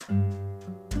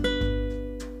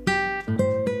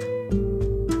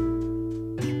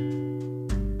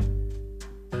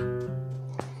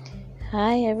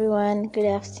Hi everyone, good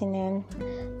afternoon.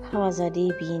 How has our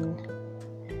day been?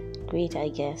 Great, I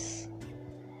guess.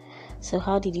 So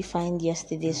how did you find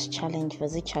yesterday's challenge?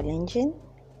 Was it challenging?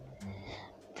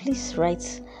 Please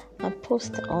write and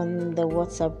post on the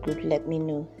WhatsApp group. Let me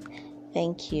know.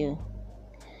 Thank you.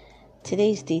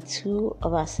 Today is day 2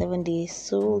 of our 7-day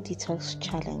soul detox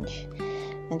challenge.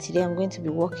 And today I'm going to be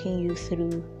walking you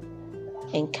through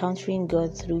encountering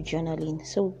God through journaling.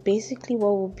 So basically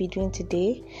what we'll be doing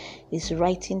today is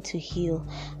writing to heal.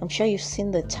 I'm sure you've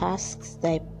seen the tasks that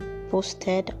I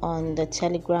posted on the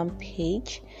Telegram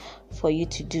page for you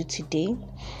to do today.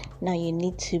 Now you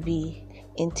need to be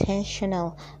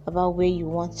intentional about where you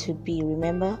want to be.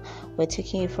 Remember, we're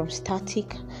taking it from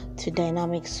static to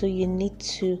dynamic, so you need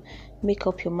to make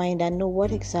up your mind and know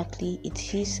what exactly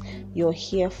it is you're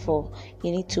here for.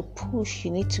 You need to push, you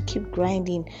need to keep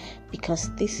grinding,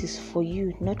 because this is for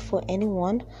you, not for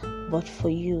anyone but for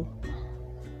you.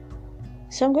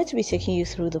 So I'm going to be taking you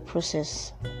through the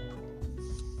process.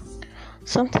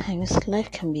 Sometimes life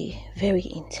can be very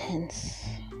intense.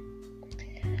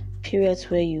 Periods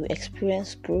where you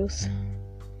experience growth,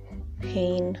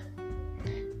 pain,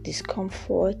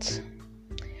 discomfort,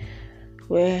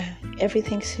 where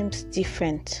everything seems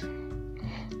different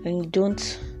and you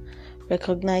don't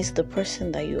recognize the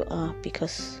person that you are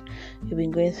because you've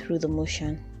been going through the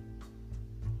motion.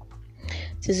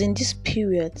 It is in these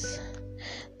periods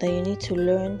that you need to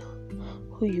learn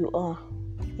who you are.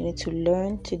 You need to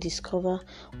learn to discover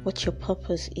what your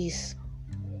purpose is.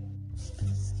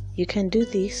 You can do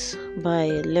this by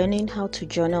learning how to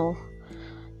journal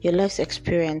your life's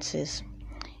experiences.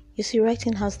 You see,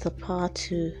 writing has the power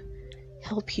to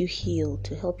help you heal,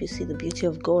 to help you see the beauty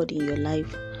of God in your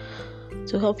life,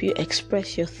 to help you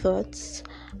express your thoughts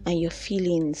and your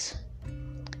feelings.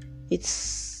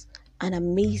 It's an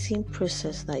amazing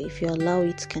process that, if you allow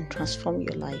it, can transform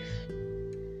your life.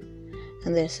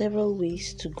 And there are several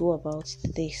ways to go about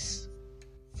this.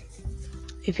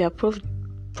 If you approach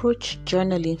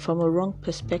journaling from a wrong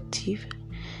perspective,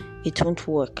 it won't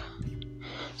work.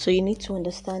 So you need to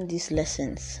understand these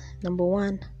lessons. Number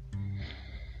 1,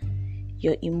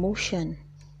 your emotion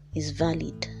is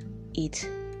valid. It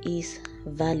is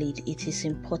valid. It is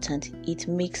important. It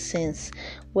makes sense.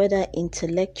 Whether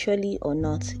intellectually or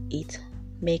not, it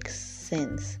makes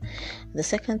sense. The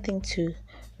second thing to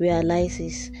realize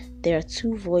is there are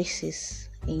 2 voices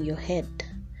in your head.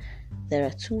 There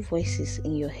are 2 voices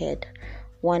in your head.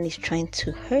 One is trying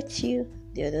to hurt you.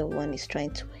 The other one is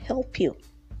trying to help you.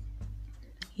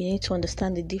 You need to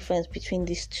understand the difference between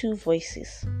these 2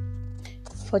 voices.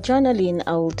 For journaling,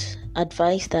 I would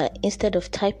advise that instead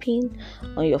of typing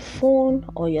on your phone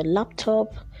or your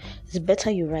laptop, it's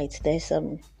better you write. There's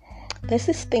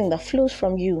this thing that flows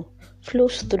through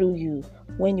you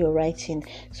when you're writing.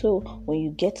 So when you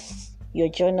get your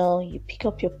journal, you pick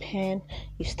up your pen,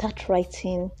 you start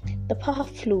writing, the power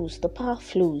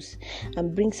flows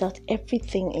and brings out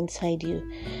everything inside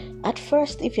you. At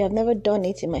first, if you have never done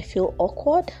it, it might feel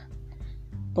awkward,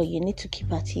 but you need to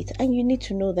keep at it. And you need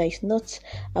to know that it's not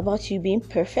about you being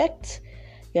perfect.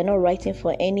 You're not writing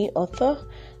for any author.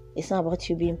 It's not about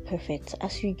you being perfect.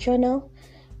 As you journal,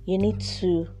 you need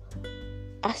to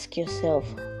ask yourself,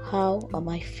 how am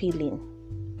I feeling?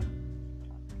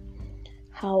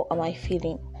 How am I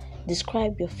feeling?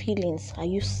 Describe your feelings. Are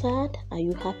you sad? Are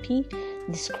you happy?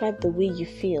 Describe the way you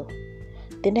feel.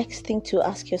 The next thing to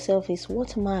ask yourself is,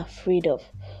 what am I afraid of?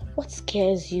 What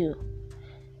scares you?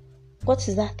 What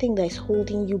is that thing that is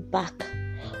holding you back?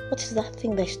 What is that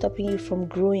thing that is stopping you from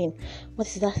growing? What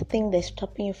is that thing that is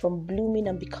stopping you from blooming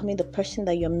and becoming the person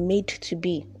that you're made to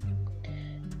be?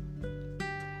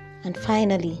 And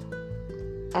finally,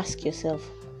 ask yourself,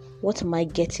 what am I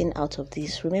getting out of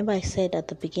this? Remember, I said at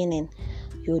the beginning,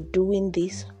 you're doing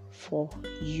this for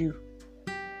you.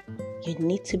 You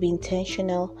need to be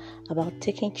intentional about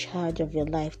taking charge of your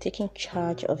life, taking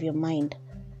charge of your mind.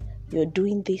 You're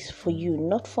doing this for you,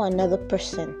 not for another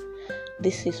person.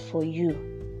 This is for you.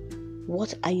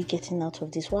 What are you getting out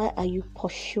of this? Why are you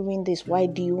pursuing this? Why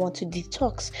do you want to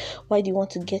detox? Why do you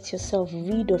want to get yourself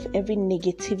rid of every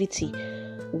negativity?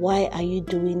 Why are you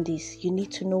doing this? You need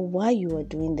to know why you are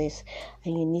doing this,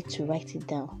 and you need to write it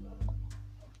down.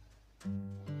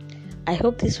 I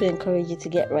hope this will encourage you to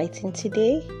get writing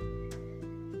today.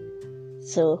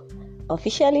 So,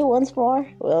 officially once more,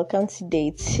 welcome to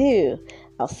day 2.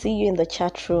 I'll see you in the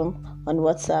chat room on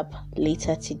WhatsApp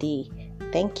later today.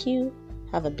 Thank you.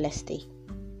 Have a blessed day.